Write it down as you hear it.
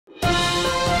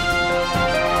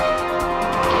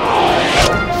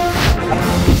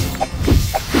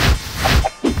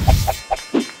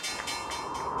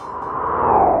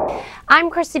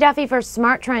Christy Duffy for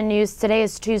SmarTrend News. Today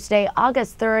is Tuesday,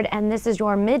 August 3rd, and this is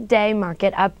your midday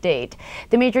market update.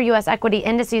 The major U.S. equity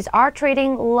indices are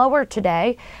trading lower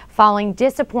today, following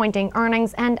disappointing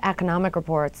earnings and economic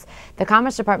reports. The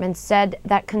Commerce Department said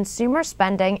that consumer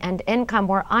spending and income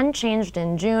were unchanged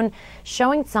in June,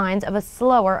 showing signs of a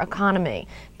slower economy.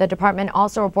 The department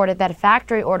also reported that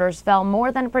factory orders fell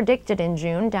more than predicted in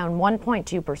June, down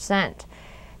 1.2%.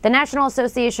 The National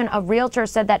Association of Realtors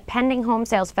said that pending home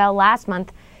sales fell last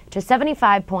month to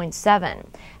 75.7.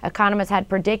 Economists had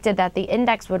predicted that the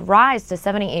index would rise to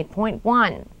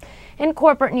 78.1. In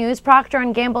corporate news, Procter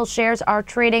Gamble shares are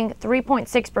trading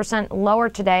 3.6% lower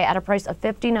today at a price of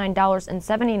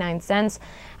 $59.79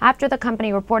 after the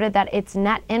company reported that its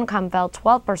net income fell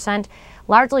 12%,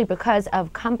 largely because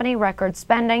of company record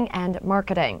spending and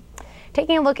marketing.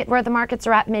 Taking a look at where the markets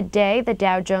are at midday, the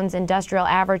Dow Jones Industrial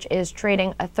Average is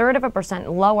trading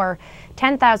 1/3% lower,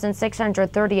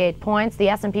 10,638 points. The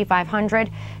S&P 500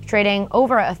 trading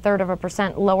over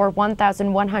 1/3% lower,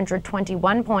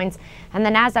 1,121 points. And the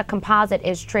Nasdaq Composite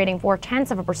is trading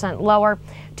 0.4% lower,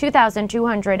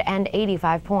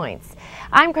 2,285 points.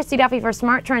 I'm Christy Duffy for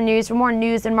SmarTrend News. For more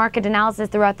news and market analysis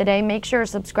throughout the day, make sure to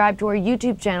subscribe to our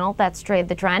YouTube channel. That's Trade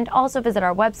the Trend. Also visit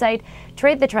our website,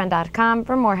 tradethetrend.com,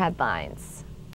 for more headlines.